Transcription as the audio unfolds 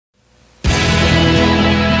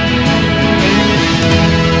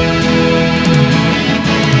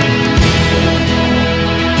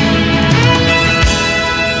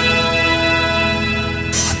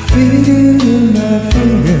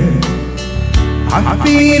I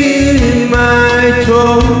feel it in my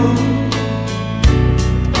toe.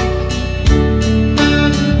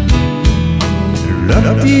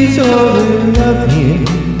 Love is all loving,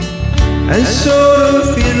 and so the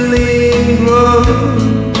feeling grows.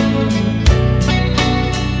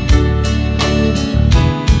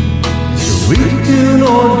 So we tune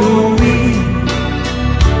on the wind,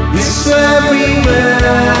 it's everywhere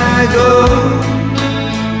I go.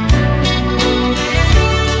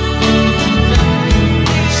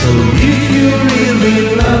 So if you really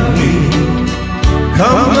love me,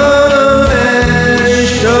 come on and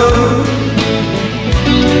show.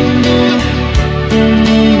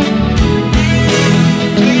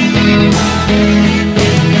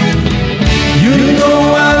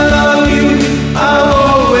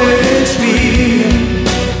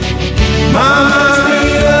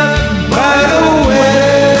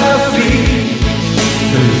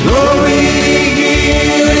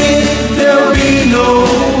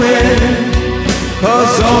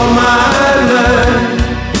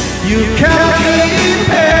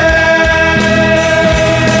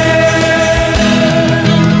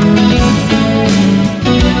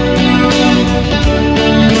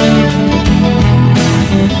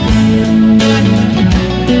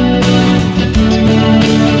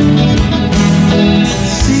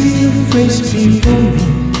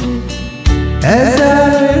 As I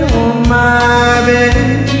lay on my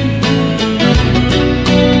bed,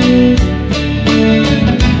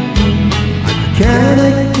 I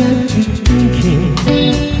can't get you thinking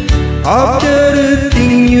of the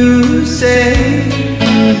thing you say.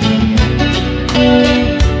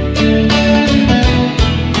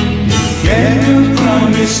 You gave your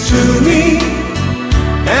promise to me,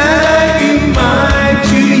 and I give mine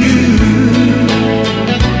to you.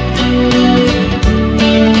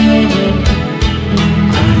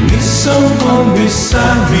 Someone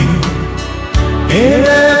beside me in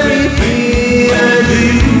everything I do.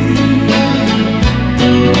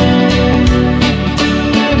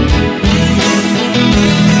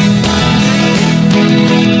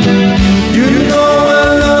 You know I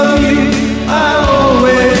love you, I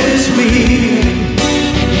always will.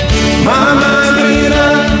 My mind's made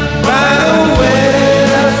up by the way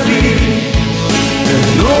I feel.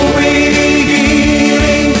 There's no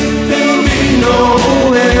beginning, there'll be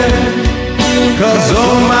nowhere. 'Cause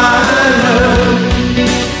all my love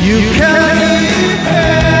you can't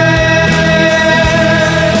compare.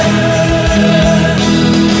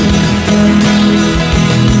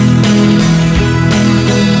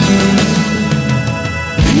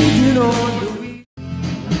 You know the way.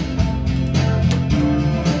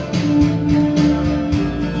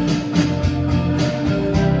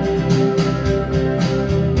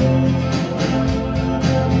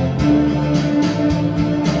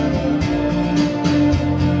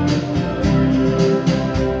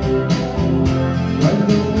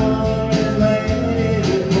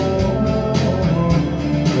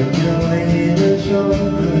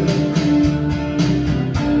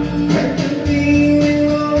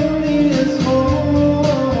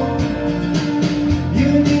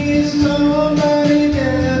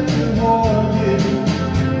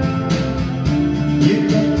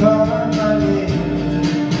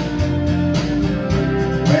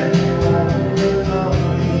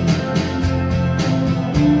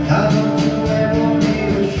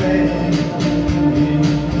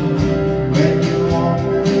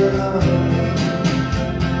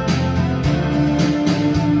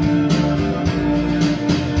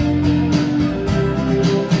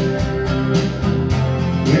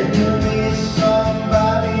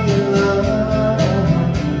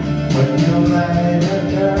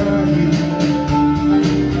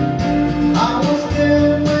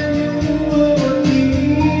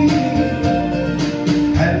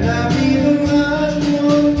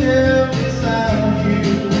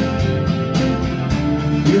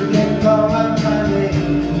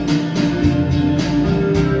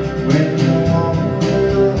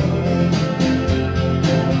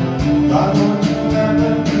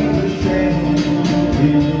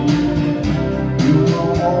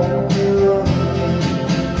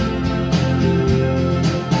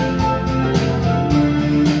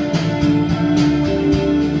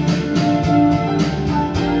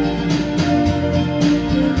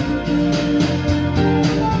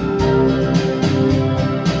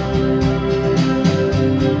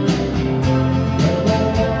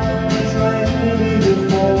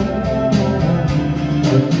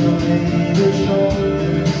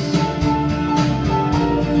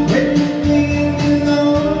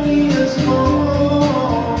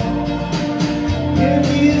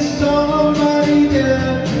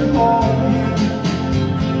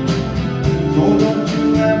 도전